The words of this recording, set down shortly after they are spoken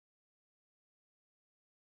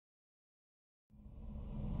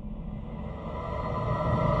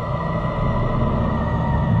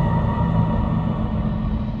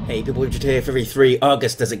Hey people, Richard here for every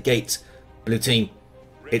Argus Desert Gate. Blue team.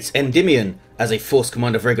 It's Endymion as a force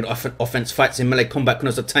commander. Very good offense, fights in melee combat, can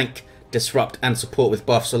also tank, disrupt and support with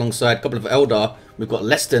buffs. Alongside a couple of Eldar, we've got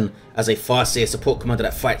Lesten as a Farseer support commander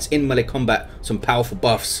that fights in melee combat. Some powerful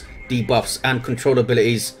buffs, debuffs and control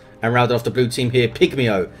abilities. And rounded off the blue team here,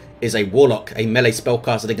 Pigmeo is a Warlock, a melee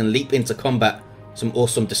spellcaster that can leap into combat. Some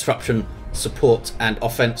awesome disruption, support and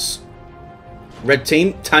offense. Red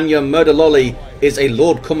team, Tanya Murderloli is a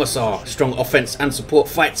Lord Commissar. Strong offense and support,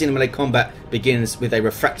 fights in melee combat, begins with a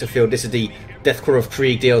refractor field. This is the Deathcore of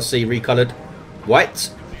Krieg DLC recolored. White,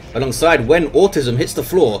 alongside when autism hits the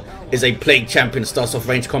floor, is a Plague Champion. Starts off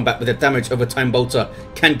range combat with a damage over time bolter,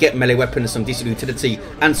 can get melee weapons, some decent utility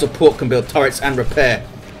and support, can build turrets and repair,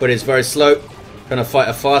 but is very slow. Gonna fight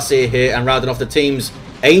a Farseer here. And rounding off the teams,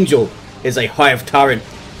 Angel is a Hive Tyrant.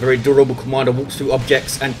 Very durable commander, walks through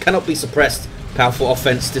objects and cannot be suppressed. Powerful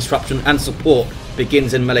offense, disruption and support,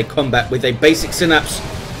 begins in melee combat with a basic synapse.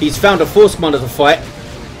 He's found a force commander to fight.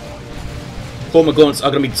 Hormagaunts are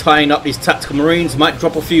going to be tying up these tactical marines. Might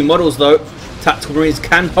drop a few models though. Tactical marines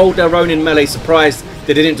can hold their own in melee. Surprised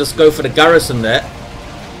they didn't just go for the garrison there.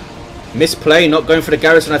 Misplay, not going for the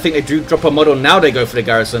garrison. I think they do drop a model, now they go for the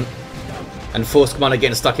garrison. And force commander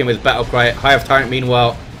getting stuck in with battle cry. Hive Tyrant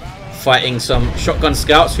meanwhile fighting some shotgun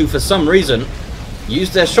scouts who for some reason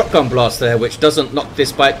use their shotgun blast there, which doesn't knock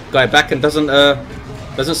this guy back and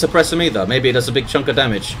doesn't suppress him either. Maybe it does a big chunk of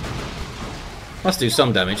damage. Must do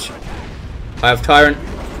some damage. Hive Tyrant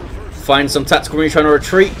finds some tactical marine trying to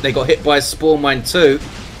retreat. They got hit by a spawn mine too,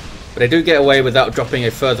 but they do get away without dropping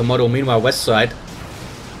a further model. Meanwhile, west side,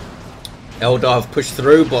 Eldar have pushed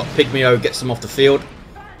through, but Pigmeo gets them off the field.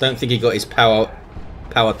 Don't think he got his power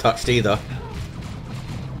touched either.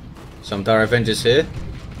 Some Dire Avengers here.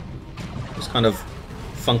 This kind of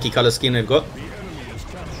funky colour scheme they've got.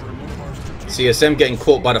 CSM getting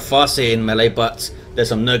caught by the Farseer in melee, but there's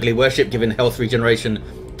some Nurgle worship giving health regeneration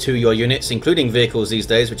to your units, including vehicles these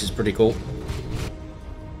days, which is pretty cool.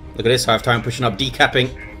 Look at this, Hive Tyrant pushing up,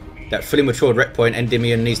 decapping that fully matured rep point.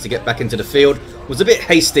 Endymion needs to get back into the field. Was a bit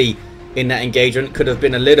hasty in that engagement, could have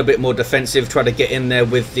been a little bit more defensive, try to get in there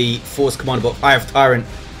with the force commander, but Hive Tyrant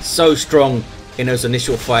so strong in those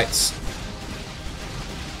initial fights.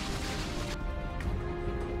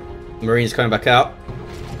 Marines coming back out.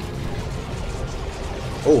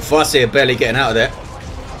 Oh, Farseer barely getting out of there.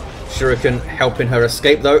 Shuriken helping her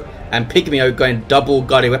escape though. And Pigmeo going double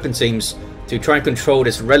guarded weapon teams to try and control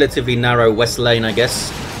this relatively narrow west lane, I guess.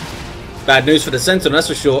 Bad news for the Sentinel, that's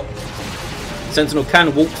for sure. Sentinel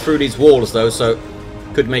can walk through these walls though, so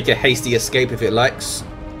could make a hasty escape if it likes.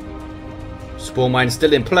 Spawn mine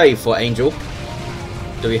still in play for Angel.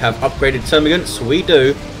 Do we have upgraded termagants? We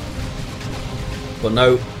do. But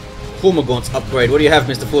no Hormagaunts upgrade. What do you have,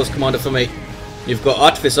 Mr. Force Commander, for me? You've got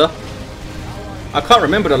Artificer. I can't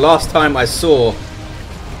remember the last time I saw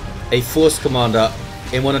a Force Commander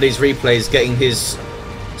in one of these replays getting his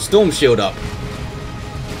Storm Shield up.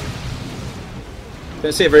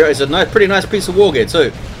 Don't see it very. It's a pretty nice piece of war gear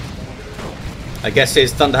too. I guess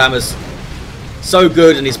his Thunderhammer's so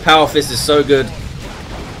good and his Power Fist is so good.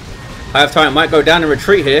 Hive Tyrant might go down and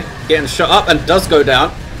retreat here. Getting shot up and does go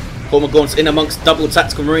down. Hormagaunts in amongst double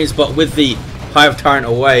tactical marines, but with the Hive Tyrant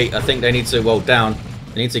away, I think they need to, well, down.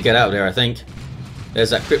 They need to get out of there, I think.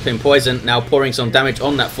 There's that crippling poison now pouring some damage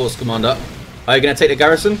on that force commander. Are you going to take the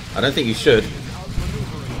garrison? I don't think you should.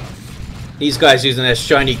 These guys using their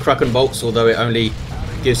shiny Kraken bolts, although it only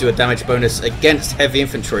gives you a damage bonus against heavy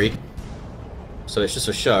infantry. So it's just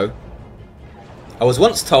a show. I was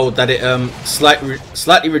once told that it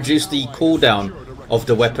slightly reduced the cooldown of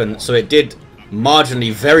the weapon, so it did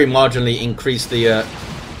marginally, very marginally increase the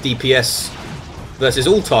DPS versus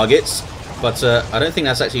all targets, but I don't think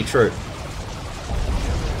that's actually true.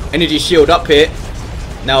 Energy shield up here,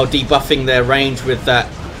 now debuffing their range with that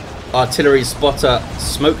artillery spotter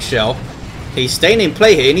smoke shell. He's staying in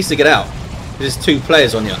play here, he needs to get out. There's two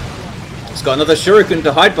players on you. He's got another shuriken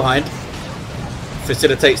to hide behind.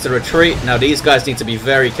 Facilitates the retreat. Now these guys need to be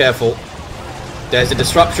very careful. There's a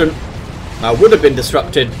disruption. Now would have been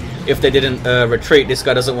disrupted if they didn't retreat. This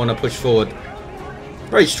guy doesn't want to push forward.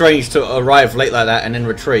 Very strange to arrive late like that and then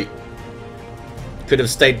retreat. Could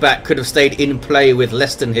have stayed back, could have stayed in play with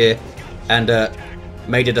Lesten here and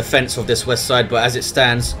made a defense of this west side, but as it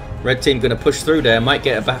stands, red team going to push through there, might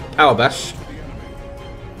get a power bash.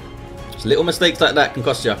 Just little mistakes like that can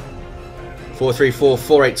cost you. 434,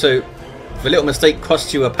 482. If a little mistake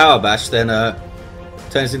costs you a power bash, then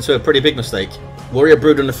turns into a pretty big mistake. Warrior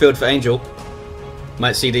Brood on the field for Angel.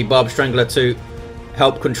 Might see the Barb Strangler to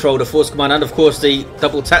help control the force command, and of course the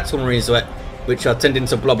double tactical marines which are tending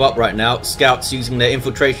to blob up right now. Scouts using their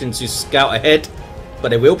infiltration to scout ahead, but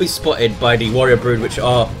they will be spotted by the warrior brood, which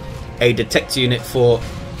are a detect unit for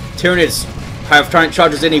Tyranids. Have Tyrant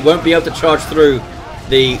charges in, he won't be able to charge through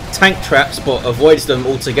the tank traps, but avoids them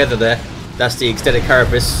altogether there. That's the extended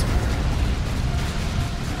carapace.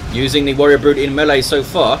 Using the warrior brood in melee so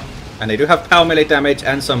far, and they do have power melee damage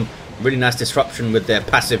and some really nice disruption with their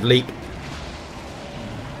passive leap.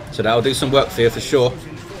 So that'll do some work for you for sure. Of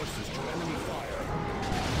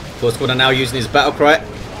course, Gordon now using his battle cry.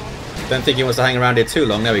 Don't think he wants to hang around here too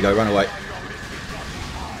long. There we go, run away.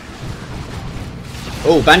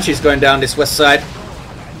 Oh, Banshee's going down this west side.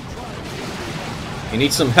 He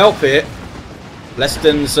needs some help here.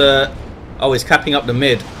 Lesten's he's capping up the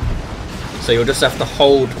mid. So you'll just have to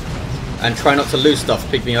hold and try not to lose stuff,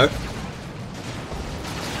 Pigmeo.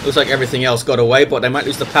 Looks like everything else got away, but they might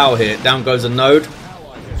lose the power here. Down goes a node.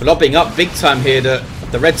 Lobbing up big time here,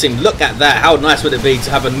 the red team. Look at that. How nice would it be to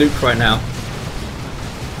have a nuke right now?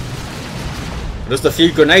 Just a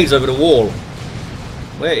few grenades over the wall.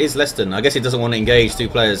 Where is Lesten? I guess he doesn't want to engage two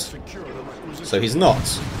players. So he's not.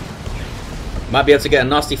 Might be able to get a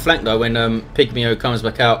nasty flank though when Pigmeo comes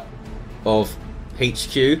back out of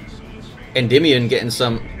HQ. Endymion getting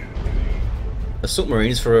some assault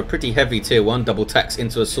marines for a pretty heavy tier 1. Double tax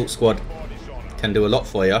into assault squad. Can do a lot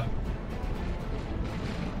for you.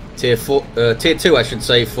 Tier 2 I should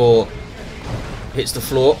say for hits the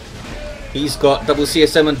floor. He's got double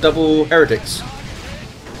CSM and double heretics.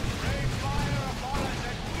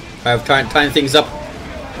 I've tried tying things up.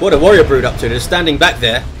 What a warrior brood up to? They're standing back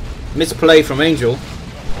there. Misplay from Angel.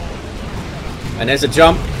 And there's a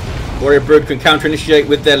jump. Warrior brood can counter initiate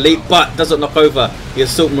with their leap, but doesn't knock over the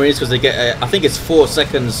assault marines because they get I think it's 4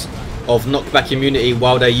 seconds of knockback immunity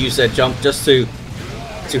while they use their jump, just to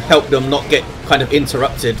help them not get kind of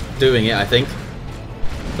interrupted doing it, I think.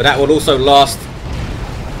 But that will also last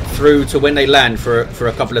through to when they land for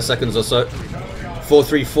a couple of seconds or so.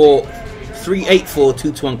 4-3-4, 3-8-4,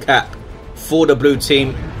 2-1 cap for the blue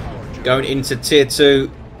team, going into tier 2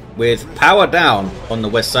 with power down on the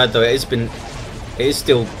west side, though it is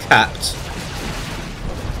still capped.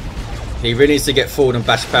 He really needs to get forward and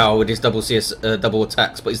bash power with his double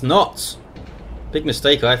attacks, but he's not. Big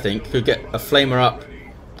mistake, I think. Could get a flamer up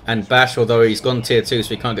and bash, although he's gone tier 2, so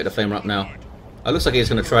he can't get the flamer up now. It looks like he's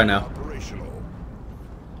going to try now.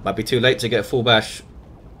 Might be too late to get a full bash.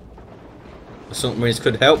 Assault marines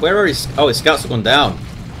could help. Where are his... Oh, his scouts have gone down.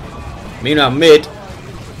 Meanwhile, mid,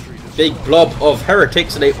 big blob of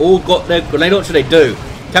heretics, and they all got their grenade launcher. They do.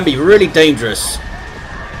 Can be really dangerous.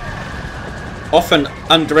 Often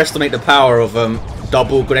underestimate the power of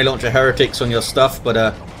double grenade launcher heretics on your stuff,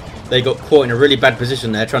 but they got caught in a really bad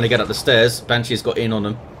position there trying to get up the stairs. Banshee's got in on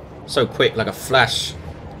them. So quick, like a flash.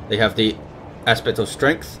 They have the aspect of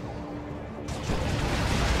strength.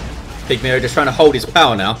 Pigmeo just trying to hold his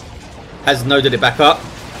power now. Has noded it back up.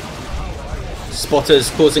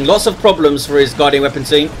 Spotters causing lots of problems for his guardian weapon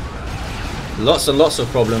team. Lots and lots of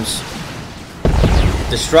problems.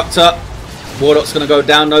 Destructor. Warlock's going to go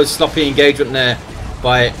down. No sloppy engagement there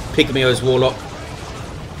by Pigmeo's Warlock.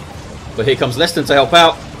 But here comes Lesten to help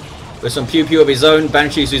out with some pew pew of his own.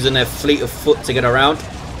 Banshees using their fleet of foot to get around.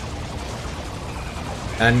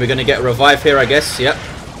 And we're going to get a revive here, I guess. Yep.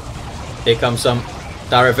 Here comes some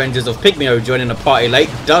Dire Avengers of Pigmeo joining the party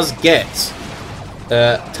late. Does get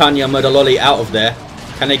Tanya Murderloli out of there.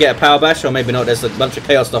 Can they get a power bash? Or maybe not. There's a bunch of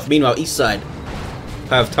chaos stuff. Meanwhile, east side,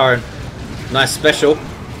 Power of Tyrant. Nice special.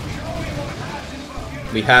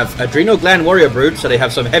 We have Adrenal Gland Warrior Brood, so they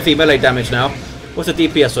have some heavy melee damage now. What's the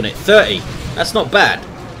DPS on it? 30. That's not bad.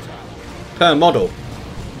 Per model.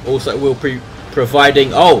 Also, we'll be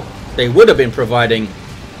providing... Oh, they would have been providing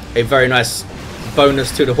a very nice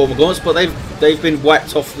bonus to the Hormagaunts, but they've been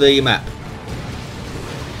wiped off the map.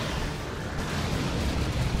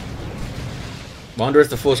 Wonder if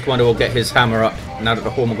the Force Commander will get his hammer up now that the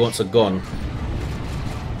Hormagaunts are gone.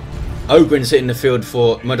 Ogren's hitting the field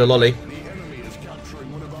for Murderloli.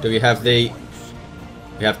 Do we have the...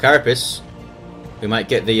 We have Carapace. We might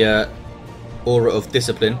get the Aura of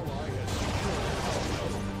Discipline.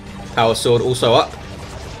 Power Sword also up.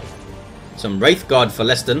 Some Wraith Guard for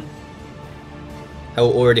Lesten.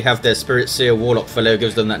 They'll already have their Spirit Seer Warlock fellow,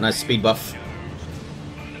 gives them that nice speed buff.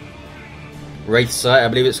 Wraith Sight, I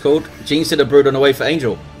believe it's called. Gene Sitter Brood on the way for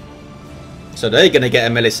Angel. So they're going to get a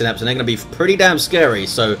melee synapse and they're going to be pretty damn scary.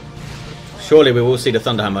 So surely we will see the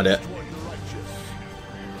Thunderhammer there.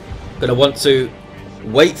 Going to want to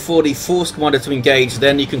wait for the Force Commander to engage.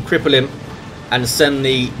 Then you can cripple him and send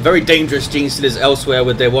the very dangerous Gene Stealers elsewhere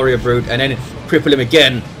with their Warrior Brood. And then cripple him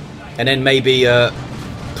again. And then maybe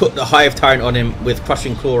put the Hive Tyrant on him with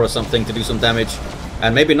Crushing Claw or something to do some damage,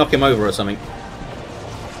 and maybe knock him over or something.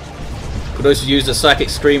 Could also use the Psychic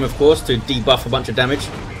Scream, of course, to debuff a bunch of damage.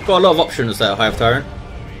 Got a lot of options there, Hive Tyrant.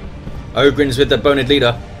 Ogrins with the Boned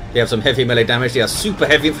Leader. They have some heavy melee damage. They have super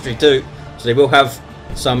heavy infantry too, so they will have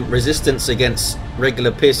some resistance against regular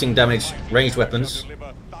piercing damage ranged weapons.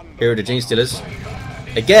 Here are the Gene Stealers.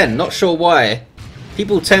 Again, not sure why.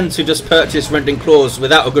 People tend to just purchase Rending Claws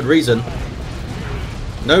without a good reason.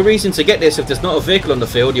 No reason to get this if there's not a vehicle on the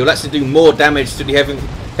field. You'll actually do more damage to the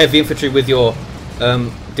heavy infantry with your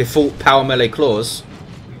default power melee claws.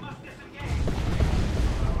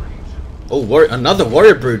 Oh, another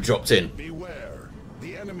Warrior Brood dropped in.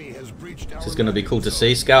 This is going to be cool to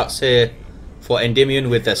see. Scouts here for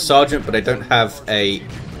Endymion with their sergeant, but they don't have a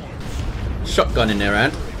shotgun in their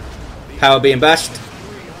hand. Power being bashed.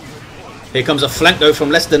 Here comes a flank though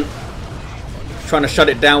from Lesten. Trying to shut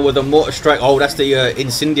it down with a mortar strike. Oh, that's the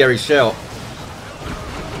incendiary shell.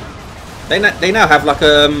 They now have like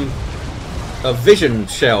a vision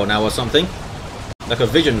shell now or something. Like a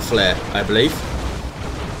vision flare, I believe.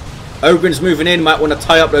 Ogren's moving in. Might want to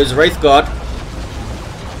tie up those Wraith Guard.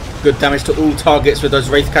 Good damage to all targets with those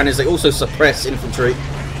Wraith Cannons. They also suppress infantry.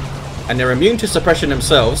 And they're immune to suppression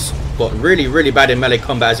themselves. But really, really bad in melee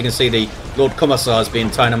combat. As you can see, the Lord Commissar is being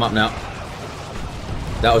tying them up now.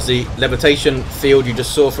 That was the levitation field you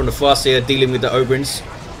just saw from the Farseer dealing with the Ogrins.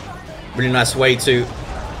 Really nice way to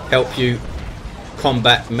help you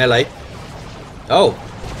combat melee. Oh.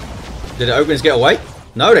 Did the Ogrins get away?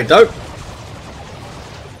 No, they don't.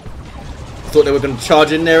 Thought they were going to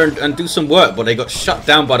charge in there and do some work, but they got shut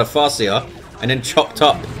down by the Farseer and then chopped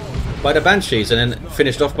up by the Banshees and then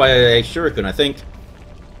finished off by a Shuriken, I think.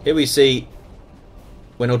 Here we see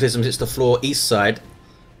when Autism hits the floor, east side.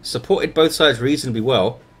 Supported both sides reasonably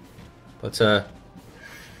well. But,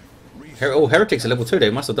 Heretics are level 2. They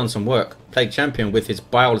must have done some work. Plague Champion with his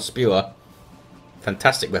Bile Spewer.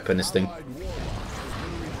 Fantastic weapon, this thing.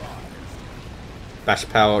 Bash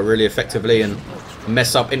power really effectively and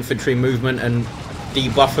mess up infantry movement and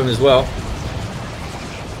debuff them as well.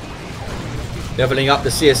 Leveling up the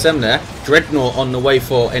CSM there. Dreadnought on the way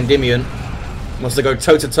for Endymion. Wants to go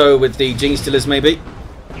toe-to-toe with the Gene Stealers maybe.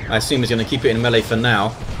 I assume he's going to keep it in melee for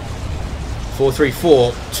now.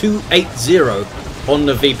 434, 280 on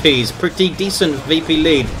the VPs. Pretty decent VP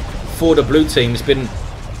lead for the blue team. It's been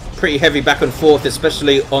pretty heavy back and forth,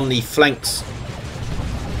 especially on the flanks.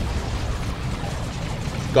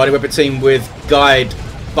 Guardian Weapon team with Guide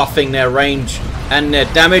buffing their range and their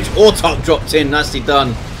damage. Autarch dropped in, nicely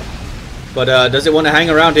done. But does it want to hang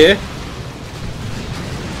around here?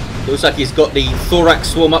 Looks like he's got the Thorax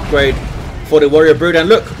Swarm upgrade for the Warrior Brood. And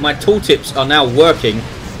look, my tooltips are now working.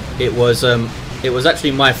 It was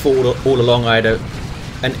actually my fault all along. I had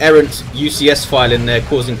an errant UCS file in there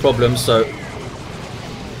causing problems. So,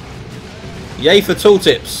 yay for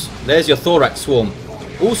tooltips. There's your Thorax Swarm.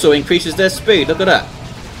 Also increases their speed. Look at that.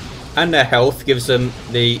 And their health gives them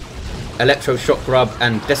the Electroshock Grub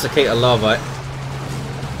and Desiccator Larvae.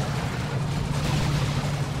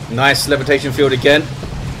 Nice levitation field again.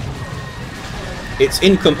 It's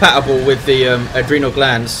incompatible with the adrenal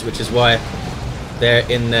glands, which is why they're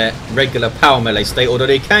in their regular power melee state, although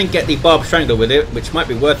they can get the Barb Strangler with it, which might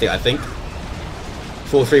be worth it, I think.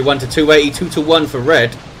 431 to 280, 2 to 1 for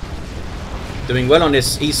red. Doing well on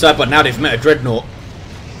this east side, but now they've met a Dreadnought.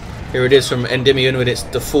 Here it is from Endymion with its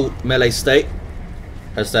default melee state.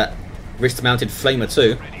 Has that wrist-mounted flamer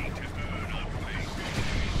too.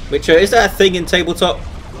 Which, is that a thing in tabletop?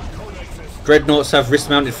 Dreadnoughts have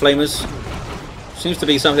wrist-mounted flamers. Seems to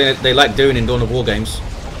be something that they like doing in Dawn of War games.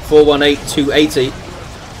 418, 280.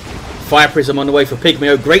 Fire Prism on the way for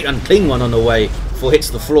Pigmeo. Great Unclean One on the way before hits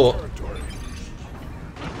the floor.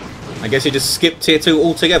 I guess he just skipped tier 2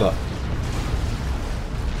 altogether.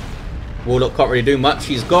 Warlock can't really do much.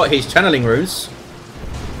 He's got his channeling runes.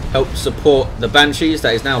 Help support the Banshees.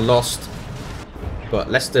 That is now lost. But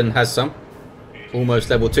Lesten has some. Almost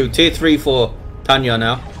level 2. Tier 3 for Tanya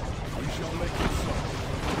now.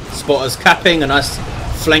 Spotters capping. A nice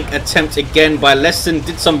flank attempt again by Lesten.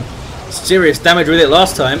 Did some serious damage with it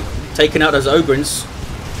last time. Taking out those Ogrins.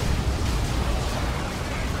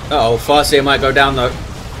 Uh-oh, Farseer might go down though.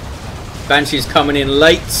 Banshee's coming in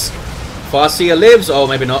late. Farseer lives. Oh,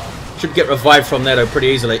 maybe not. Should get revived from there though pretty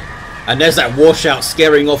easily. And there's that washout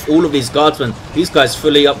scaring off all of these guardsmen. These guys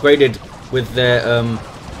fully upgraded with their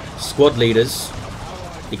squad leaders.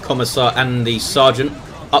 The Commissar and the Sergeant.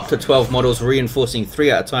 Up to 12 models, reinforcing 3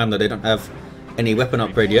 at a time, though they don't have any weapon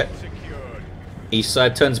upgrade yet. East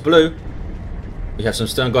side turns blue. We have some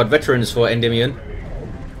Stern Guard veterans for Endymion.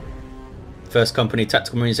 First Company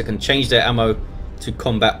Tactical Marines that can change their ammo to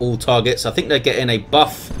combat all targets. I think they're getting a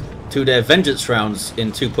buff to their vengeance rounds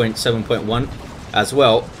in 2.7.1 as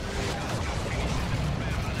well.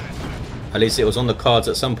 At least it was on the cards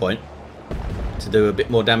at some point to do a bit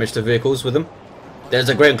more damage to vehicles with them. There's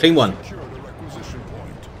a great and clean one.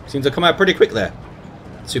 Seems to come out pretty quick there.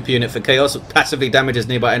 Super unit for Chaos, passively damages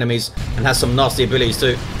nearby enemies and has some nasty abilities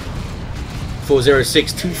too.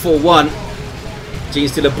 406, 241.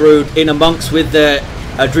 Genestealer Brood in amongst with their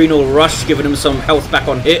Adrenal Rush, giving them some health back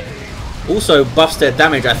on hit. Also buffs their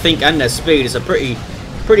damage, I think, and their speed. It's a pretty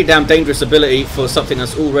damn dangerous ability for something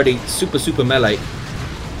that's already super melee.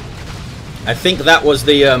 I think that was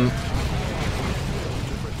the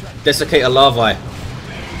Desiccator Larvae.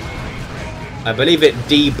 I believe it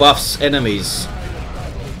debuffs enemies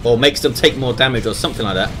or makes them take more damage or something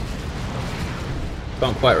like that.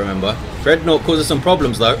 Can't quite remember. Dreadnought causes some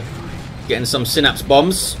problems though. Getting some Synapse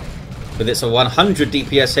Bombs with its a 100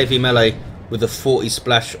 DPS heavy melee with a 40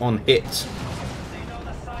 splash on hit.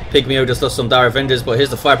 Pigmeo just lost some Dire Avengers, but here's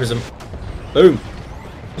the Fire Prism. Boom.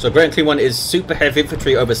 So Great and Clean One is super heavy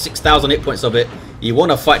infantry, over 6,000 hit points of it. You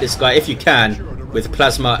want to fight this guy if you can with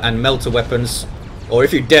plasma and melter weapons, or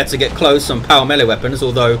if you dare to get close, some power melee weapons,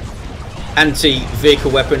 although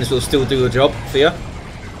anti-vehicle weapons will still do the job for you.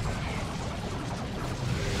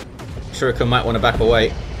 Shuriken might want to back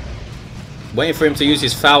away. Waiting for him to use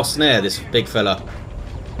his foul snare, this big fella.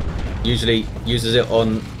 Usually uses it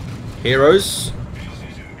on heroes.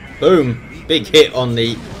 Boom. Big hit on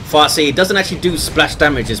the Farseer. He doesn't actually do splash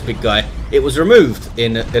damage, this big guy. It was removed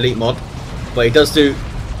in Elite Mod, but he does do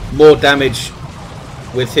more damage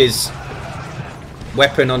with his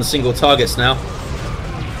weapon on single targets now.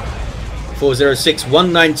 406,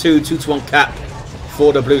 192, 2-to-1 cap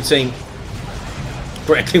for the blue team.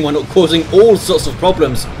 Great Clean One causing all sorts of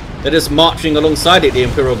problems. They're just marching alongside it, the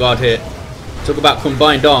Imperial Guard here. Talk about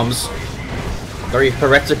combined arms. Very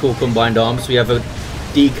heretical combined arms. We have a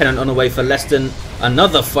D cannon on the way for Lesten.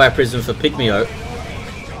 Another Fire Prism for Pigmeo.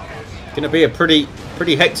 Going to be a pretty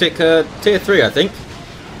hectic tier 3, I think.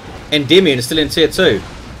 Endymion is still in tier 2.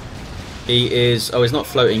 He is... oh, he's not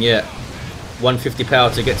floating yet. 150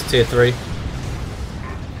 power to get to tier 3.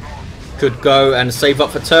 Could go and save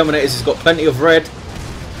up for Terminators. He's got plenty of red.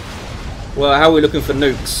 Well, how are we looking for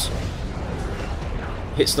nukes?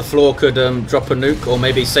 Hits the floor, could drop a nuke, or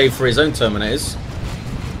maybe save for his own Terminators.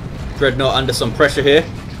 Dreadnought under some pressure here.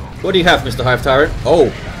 What do you have, Mr. Hive Tyrant?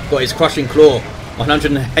 Oh, got his Crushing Claw.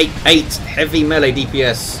 108 heavy melee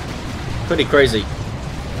DPS. Pretty crazy.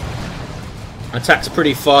 Attacks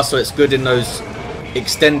pretty fast, so it's good in those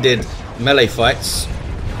extended melee fights.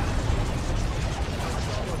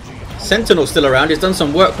 Sentinel still around. He's done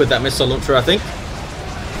some work with that missile launcher, I think.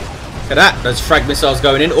 Look at that. Those frag missiles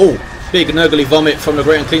going in. Oh, big Nurgle vomit from the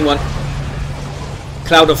Great and Clean One.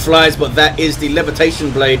 Cloud of flies, but that is the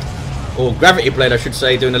levitation blade. Or gravity blade, I should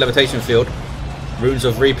say, doing the levitation field. Runes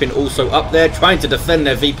of Reaping also up there, trying to defend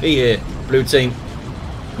their VP here, blue team.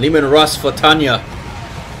 Lehman Russ for Tanya.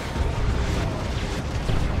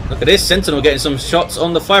 Look at this, Sentinel getting some shots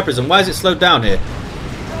on the Fire Prism. Why is it slowed down here?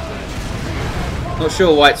 Not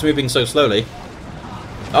sure why it's moving so slowly.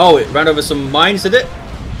 Oh, it ran over some mines, did it?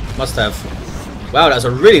 Must have. Wow, that's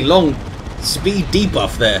a really long speed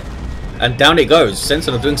debuff there. And down it goes.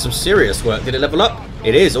 Sentinel doing some serious work. Did it level up?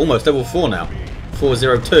 It is almost level 4 now.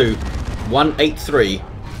 402, 183.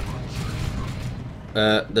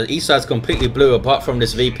 The east side's completely blue apart from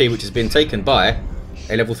this VP, which has been taken by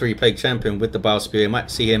a level 3 Plague Champion with the Bile Spear. You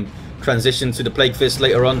might see him transition to the Plague Fist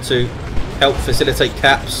later on to help facilitate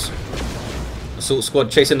caps. Assault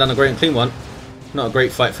Squad chasing down the Great and Clean One. Not a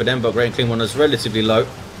great fight for them, but Great and Clean One is relatively low.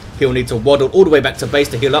 He'll need to waddle all the way back to base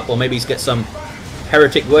to heal up, or maybe he's get some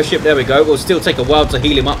Heretic Worship. There we go. Will still take a while to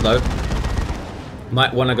heal him up though.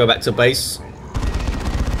 Might want to go back to base.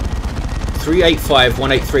 385,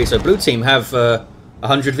 183. So blue team have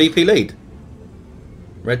 100 VP lead.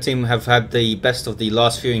 Red team have had the best of the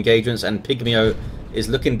last few engagements, and Pigmeo is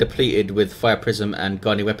looking depleted with Fire Prism and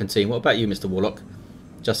Guardian Weapon team. What about you, Mr. Warlock?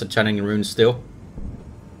 Just a channeling runes still.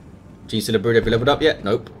 Genestealer Brood, have you leveled up yet?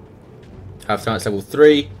 Nope. Have Tyrant's level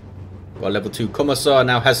 3. Well, level 2 Commissar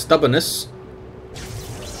now has Stubbornness.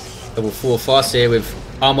 Level 4 Farseer with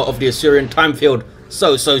Armor of the Assyrian Time Field.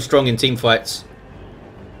 So strong in team fights.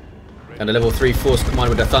 And a level 3 Force Command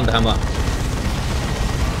with the Thunderhammer.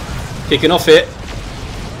 Kicking off it.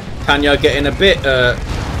 Tanya getting a bit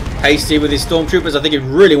hasty with his Stormtroopers. I think he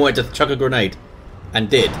really wanted to chuck a grenade. And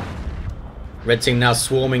did. Red team now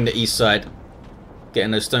swarming the east side.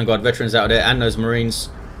 Getting those Stone Guard veterans out of there and those Marines.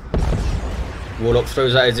 Warlock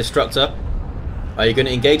throws out his Destructor. Are you going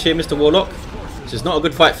to engage here, Mr. Warlock? This is not a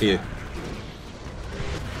good fight for you.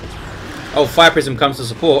 Oh, Fire Prism comes to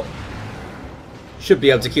support. Should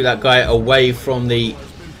be able to keep that guy away from the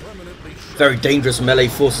very dangerous melee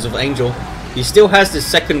forces of Angel. He still has this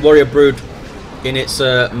second Warrior Brood in its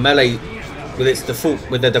melee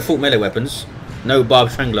with their default melee weapons. No Barb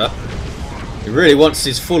Strangler. He really wants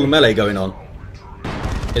his full melee going on.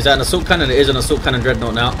 Is that an assault cannon? It is an assault cannon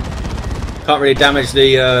dreadnought now. Can't really damage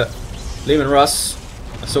the Leman Russ.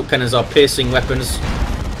 Assault cannons are piercing weapons,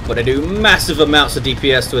 but they do massive amounts of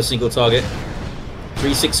DPS to a single target.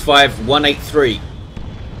 365, 183.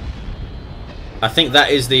 I think that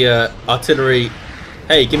is the artillery.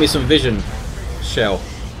 Hey, give me some vision shell.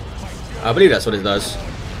 I believe that's what it does.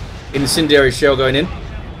 Incendiary shell going in.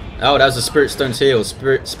 Oh, that was the Spirit Stone's heal.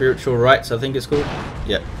 Spiritual Rights, I think it's called.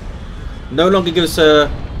 Yep. No longer gives her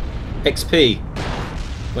XP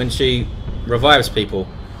when she revives people.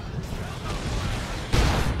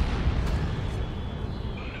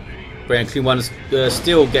 Great and Clean One's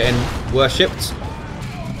still getting worshipped.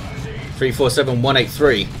 347,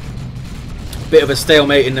 183. Bit of a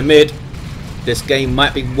stalemate in the mid. This game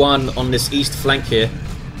might be won on this east flank here.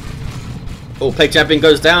 Oh, Plague Champion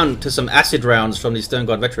goes down to some acid rounds from the Stern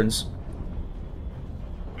Guard veterans.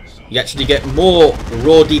 You actually get more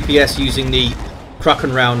raw DPS using the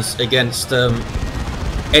Kraken rounds against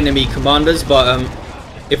enemy commanders, but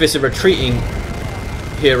if it's a retreating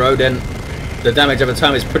hero, then the damage over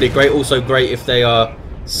time is pretty great. Also great if they are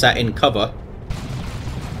sat in cover.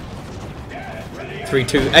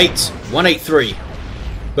 328, 183.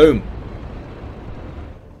 Boom.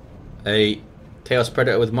 A Chaos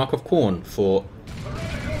Predator with Mark of Khorne for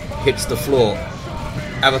hits the floor.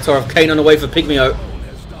 Avatar of Cain on the way for Pigmeo.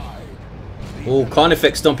 Oh,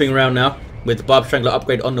 Carnifex stomping around now with the Barb Strangler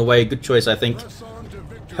upgrade on the way. Good choice, I think.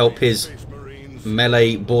 Help his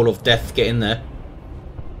melee ball of death get in there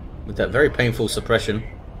with that very painful suppression.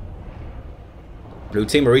 Blue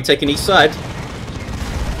team are retaking each side.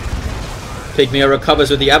 Pigmeo recovers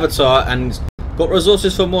with the Avatar and got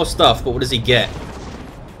resources for more stuff, but what does he get?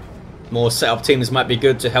 More setup teams might be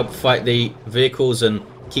good to help fight the vehicles and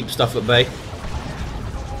keep stuff at bay.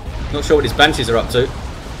 Not sure what his Banshees are up to.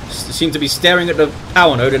 Seem to be staring at the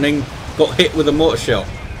power node and then got hit with a mortar shell.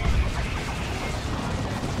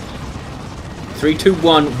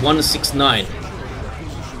 321, 169.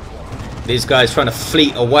 These guys trying to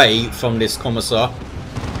fleet away from this Commissar.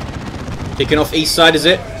 Kicking off east side, is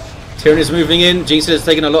it? Tyranids moving in. G-Siller's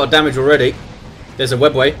taking a lot of damage already. There's a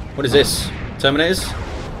webway. What is this? Terminators?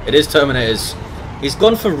 It is Terminators. He's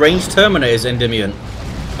gone for ranged Terminators, Endymion.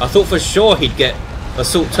 I thought for sure he'd get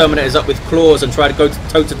Assault Terminators up with claws and try to go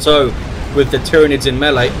toe-to-toe with the Tyranids in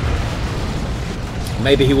melee.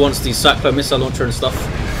 Maybe he wants the Cyclone Missile Launcher and stuff.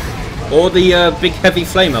 Or the big heavy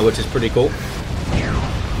flamer, which is pretty cool.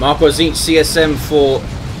 Marco Zinch CSM for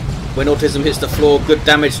when autism hits the floor. Good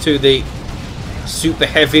damage to the super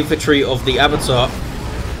heavy infantry of the Avatar.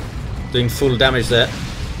 Doing full damage there.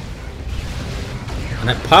 And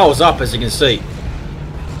it piles up, as you can see.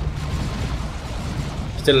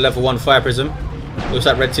 Still a level 1 Fire Prism. Looks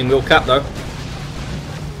like red team will cap though.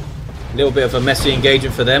 A little bit of a messy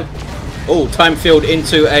engagement for them. Oh, time field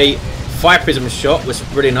into a Fire Prism shot, which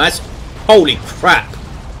is really nice. Holy crap.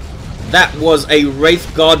 That was a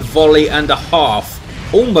Wraith Guard volley and a half.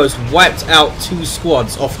 Almost wiped out 2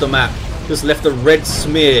 squads off the map. Just left a red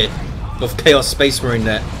smear of Chaos Space Marine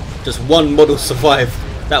there. Just one model survived.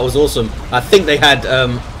 That was awesome. I think they had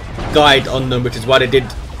Guide on them, which is why they did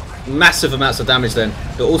massive amounts of damage then.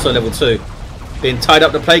 They're also level 2. Being tied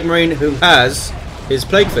up the Plague Marine, who has his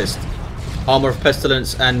Plague Fist. Armor of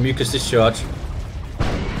Pestilence and Mucus Discharge.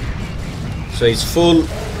 So he's full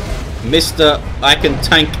Mr. I can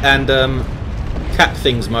tank and cap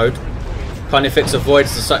things mode. Carnifex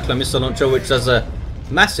avoids the Cyclone Missile Launcher, which does a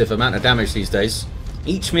massive amount of damage these days.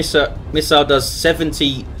 Each missile does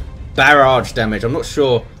 70 barrage damage. I'm not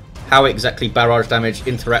sure how exactly barrage damage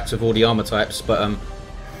interacts with all the armor types, but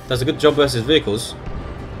does a good job versus vehicles.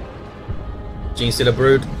 Gene Stealer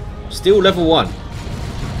Brood, still level 1.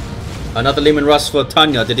 Another Leman Russ for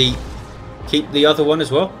Tanya. Did he keep the other one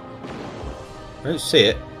as well? I don't see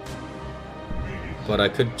it, but I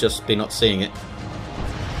could just be not seeing it.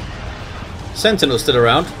 Sentinel still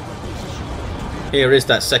around. Here is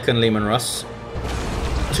that second Leman Russ.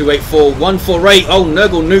 284, 148. Oh,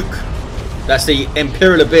 Nurgle nuke. That's the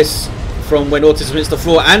Imperial Abyss from when autism hits the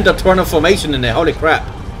floor, and a Torrent formation in there. Holy crap.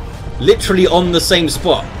 Literally on the same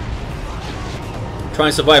spot. Try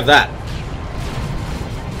and survive that.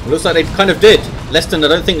 Looks like they kind of did. Lesten, I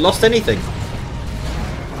don't think, lost anything.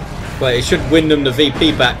 But it should win them the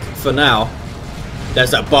VP back for now.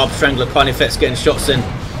 There's that Barb Strangler. Carnifex getting shots in.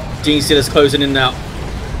 Gene Stealer's closing in now.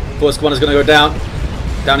 Force Commander's going to go down.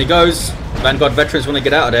 Down he goes. Vanguard veterans want to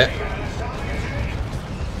get out of there.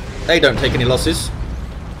 They don't take any losses.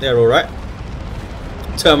 They're alright.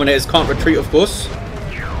 Terminators can't retreat, of course.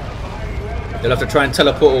 They'll have to try and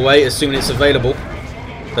teleport away as soon as it's available.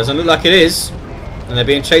 Doesn't look like it is. And they're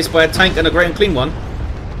being chased by a tank and a great and clean one.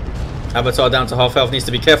 Avatar down to half health, needs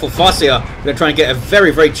to be careful. Farseer going to try and get a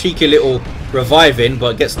very, very cheeky little revive in,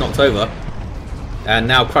 but gets knocked over. And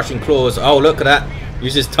now Crushing Claws. Oh, look at that.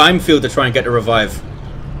 Uses Time Field to try and get the revive.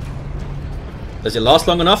 Does it last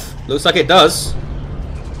long enough? Looks like it does.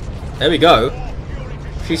 There we go.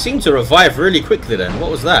 She seemed to revive really quickly then.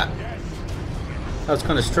 What was that? That was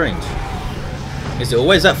kind of strange. Is it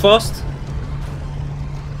always that fast?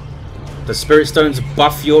 The Spirit Stones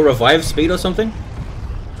buff your revive speed or something?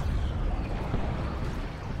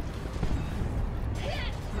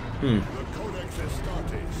 Hmm.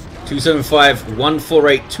 275,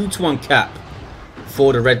 148, 2-1 cap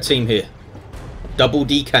for the red team here. Double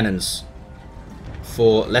D cannons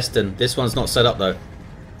for Lesten. This one's not set up though.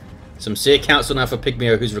 Some Seer Council now for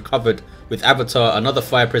Pigmeo, who's recovered with Avatar, another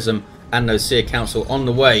Fire Prism, and no Seer Council on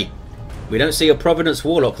the way. We don't see a Providence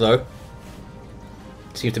Warlock though.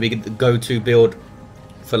 Seems to be the go-to build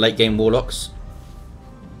for late game Warlocks.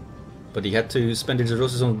 But he had to spend his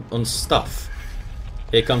resources on stuff.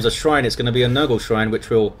 Here comes a shrine. It's going to be a Nurgle shrine, which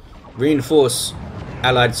will reinforce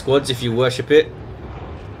allied squads if you worship it.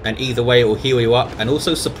 And either way it will heal you up and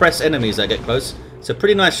also suppress enemies that get close. It's a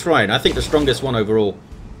pretty nice shrine. I think the strongest one overall.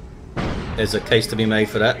 There's a case to be made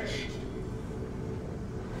for that.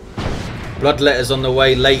 Bloodletter's on the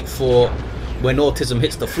way late for when Autism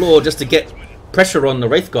hits the floor, just to get pressure on the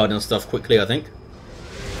Wraithguard and stuff quickly, I think.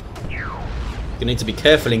 You need to be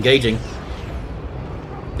careful engaging.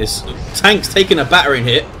 This tank's taking a battering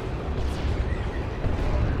hit.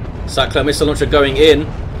 Cyclone missile launcher going in.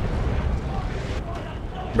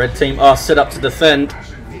 Red team are set up to defend.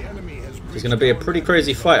 It's going to be a pretty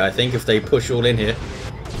crazy fight, I think, if they push all in here.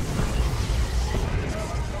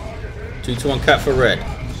 2-1 cap for red.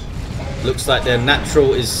 Looks like their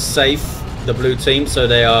natural is safe, the blue team, so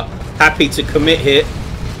they are happy to commit here.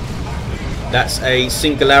 That's a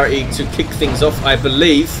singularity to kick things off, I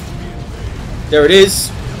believe. There it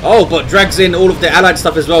is. Oh, but drags in all of the allied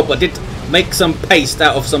stuff as well, but did make some paste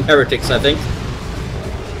out of some heretics, I think.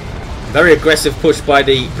 Very aggressive push by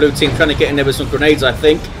the blue team, trying to get in there with some grenades, I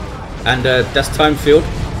think. And that's Time Field.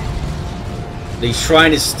 The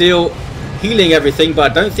shrine is still healing everything, but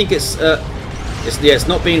I don't think it's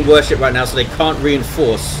not being worshipped right now, so they can't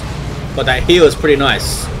reinforce. But that heal is pretty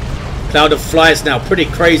nice. Cloud of Flies now, pretty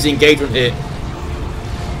crazy engagement here.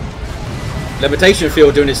 Levitation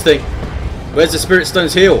Field doing its thing. Where's the Spirit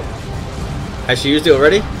Stone's heal? Has she used it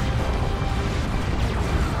already?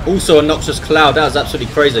 Also a Noxious Cloud, that was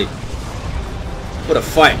absolutely crazy. What a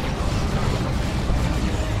fight.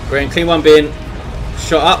 Great and clean one being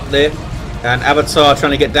shot up there. And Avatar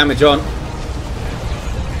trying to get damage on.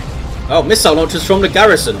 Oh, missile launchers from the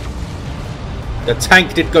garrison. The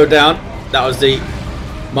tank did go down. That was the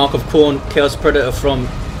Mark of Khorne Chaos Predator from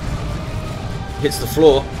hits the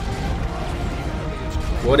floor.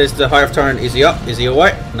 What is the Hive Tyrant? Is he up? Is he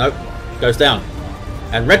alright? Nope. Goes down.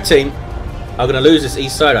 And red team are going to lose this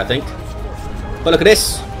east side, I think. But look at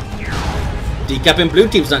this. Decapping blue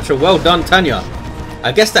team's natural. Well done, Tanya.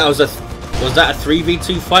 I guess that was a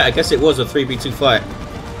 3v2 fight? I guess it was a 3v2 fight.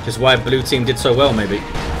 Which is why blue team did so well, maybe.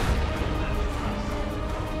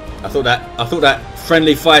 I thought that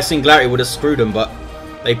friendly fire singularity would have screwed them, but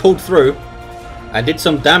they pulled through and did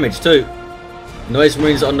some damage too. Noise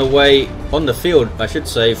Marines on the way on the field, I should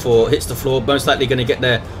say, for hits the floor. Most likely going to get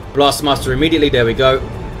their Blastmaster immediately. There we go,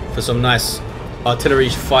 for some nice artillery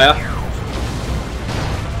fire.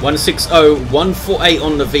 160, 148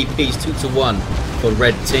 on the VPs, 2-1 for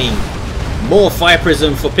red team. More Fire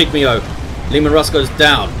Prism for Pigmeo. Lehman Russ goes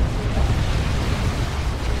down.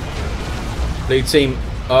 Blue team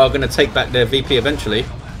are going to take back their VP eventually.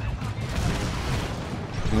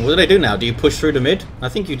 And what do they do now? Do you push through the mid? I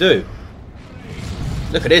think you do.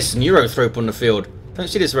 Look at this, Neurothrope on the field. Don't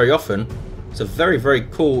see this very often. It's a very, very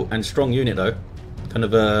cool and strong unit though. Kind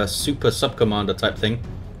of a super sub-commander type thing.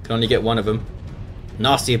 Can only get one of them.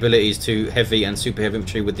 Nasty abilities to heavy and super heavy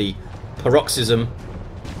infantry with the Paroxysm.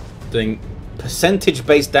 Doing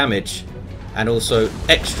percentage-based damage. And also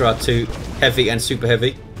extra to heavy and super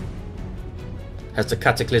heavy. Has the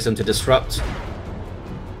Cataclysm to disrupt.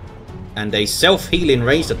 And a self-healing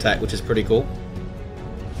ranged attack, which is pretty cool.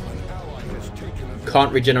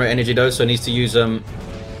 Can't regenerate energy though, so needs to use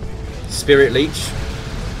Spirit Leech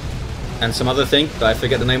and some other thing that I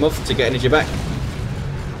forget the name of to get energy back.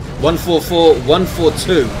 144,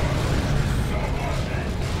 142.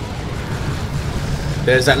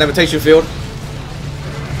 There's that levitation field.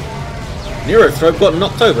 Neurothrope got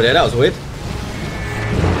knocked over there. That was weird.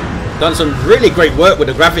 Done some really great work with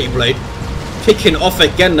the gravity blade. Kicking off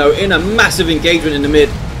again though in a massive engagement in the mid.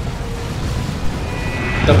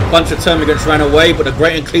 A bunch of termagants ran away, but the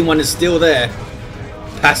Great and Clean One is still there.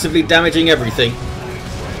 Passively damaging everything.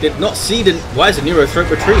 Did not see the... Why is the Neurothrope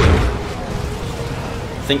retreating?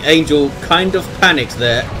 I think Angel kind of panicked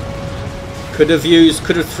there. Could have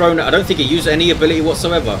thrown... I don't think he used any ability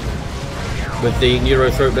whatsoever with the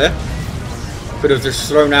Neurothrope there. Could have just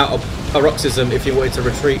thrown out a Paroxysm if he wanted to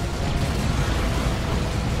retreat.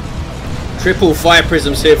 Triple Fire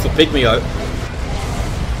Prisms here for Pigmeo.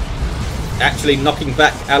 Actually knocking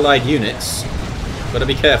back allied units. Gotta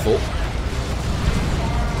be careful.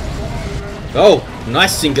 Oh,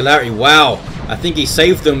 nice Singularity. Wow. I think he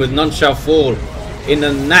saved them with None Shall Fall in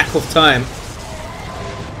the nick of time.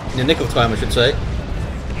 In the nick of time, I should say.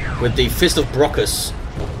 With the Fist of Brockus.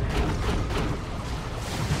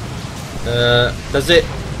 Does it...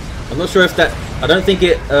 I'm not sure if that... I don't think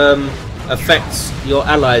it affects your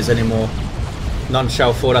allies anymore. None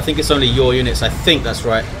Shall Fall. I think it's only your units. I think that's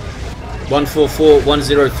right.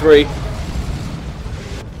 144-103.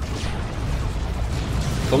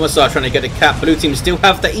 Commissar trying to get the cap. Blue team still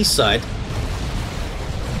have the east side.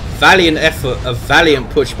 Valiant effort, a valiant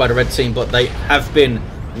push by the red team, but they have been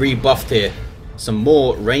rebuffed here. Some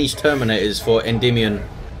more ranged Terminators for Endymion.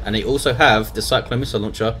 And they also have the Cyclone Missile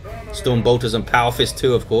Launcher, Storm Bolters and Power Fist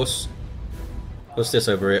 2, of course. What's this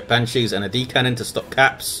over here? Banshees and a D-Cannon to stop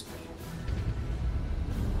caps.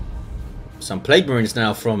 Some Plague Marines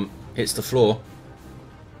now from hits the floor.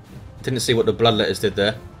 Didn't see what the Bloodletters did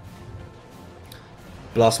there.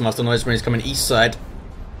 Blastmaster Noise Marines coming east side.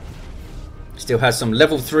 Still has some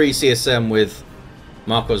level 3 CSM with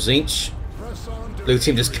Marco Zinch. Blue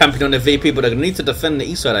team just camping on the VP, but they're going to need to defend the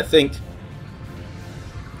east side, I think.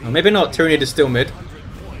 Or maybe not. Tyranid is still mid.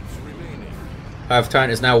 Hive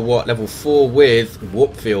Tyrant is now what? Level 4 with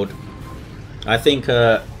Warp Field. I think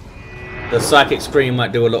the Psychic Scream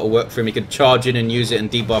might do a lot of work for him. He could charge in and use it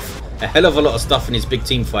and debuff a hell of a lot of stuff in his big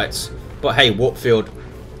team fights. But hey, Warp Field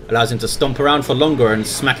allows him to stomp around for longer and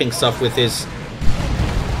smacking stuff with his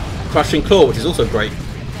Crushing Claw, which is also great.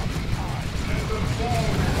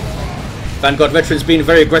 Vanguard Veterans being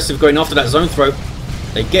very aggressive going after that Zone Throw.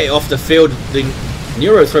 They get it off the field. The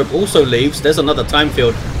Neurothrope also leaves. There's another Time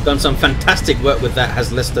Field. Done some fantastic work with that,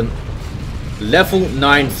 has Lesten. Level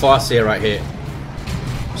 9 Farseer right here.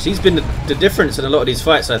 She's been the difference in a lot of these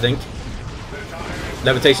fights, I think.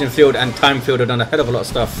 Levitation Field and Time Field have done a hell of a lot of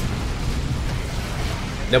stuff.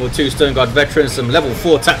 Level 2 Stone Guard Veterans, some level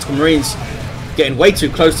 4 Tactical Marines. Getting way too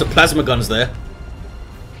close to plasma guns there.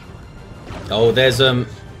 Oh, there's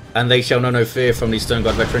and they shall know no fear from these Stone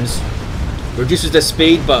Guard Veterans. Reduces their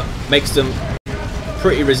speed, but makes them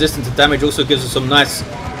pretty resistant to damage. Also gives us some nice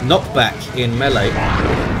knockback in melee.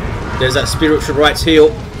 There's that Spiritual Rights heal.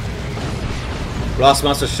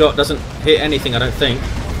 Blastmaster shot doesn't hit anything, I don't think.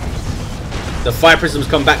 The Fire Prisms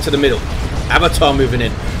come back to the middle. Avatar moving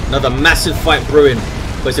in. Another massive fight brewing.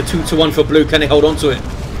 But it's a 2-1 for blue. Can they hold on to it?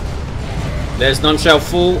 There's None Shall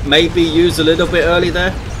Fall. Maybe used a little bit early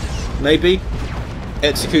there. Maybe.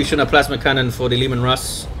 Executioner Plasma Cannon for the Leman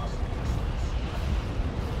Russ.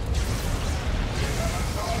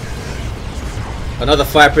 Another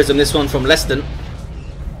Fire Prism, this one from Lesten.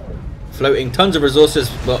 Floating tons of resources,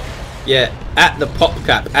 but yeah, at the pop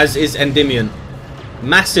cap, as is Endymion.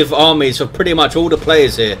 Massive armies for pretty much all the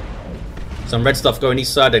players here. Some red stuff going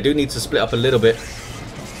east side. They do need to split up a little bit.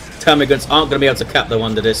 Termagants aren't going to be able to cap though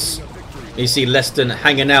under this. You see Lesten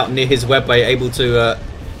hanging out near his web bay, able to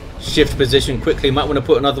shift position quickly. Might want to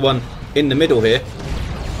put another one in the middle here.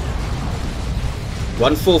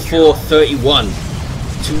 144-31.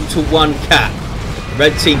 2-1 cap.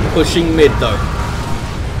 Red team pushing mid though.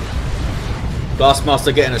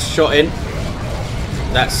 Blastmaster getting a shot in.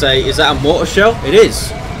 That's a... Is that a mortar shell? It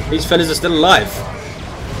is. These fellas are still alive.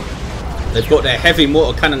 They've got their heavy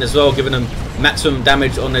mortar cannon as well, giving them maximum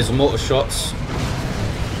damage on those mortar shots.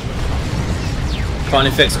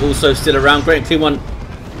 Carnifex also still around. Great and Clean One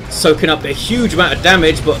soaking up a huge amount of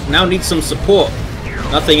damage, but now needs some support.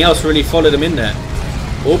 Nothing else really followed him in there.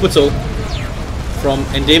 Orbital from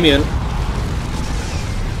Endymion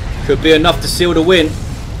could be enough to seal the win.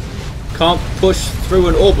 Can't push through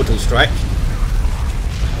an orbital strike.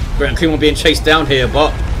 Great and Clean One being chased down here,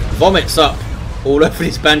 but vomits up all over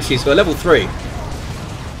these Banshees for level 3.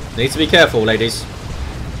 Need to be careful, ladies.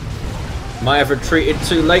 Might have retreated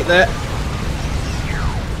too late there.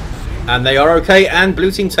 And they are okay, and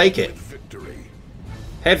blue team take it.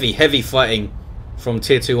 Heavy, heavy fighting from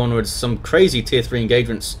tier 2 onwards. Some crazy tier 3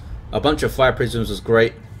 engagements A bunch of fire prisms was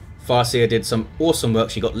great. Farseer did some awesome work.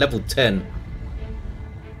 She got level 10.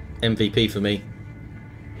 MVP for me.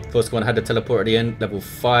 First one had the teleport at the end. Level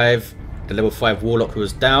 5. The level 5 Warlock who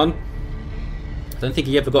was down. I don't think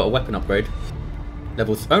he ever got a weapon upgrade.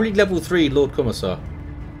 Only level 3 Lord Commissar.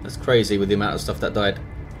 That's crazy with the amount of stuff that died.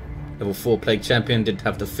 Level 4 Plague Champion did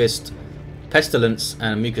have the Fist, Pestilence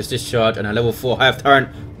and Mucus Discharge, and a level 4 Hive Tyrant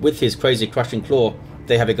with his crazy Crushing Claw.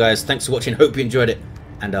 There you have it, guys. Thanks for watching. Hope you enjoyed it,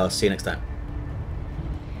 and I'll see you next time.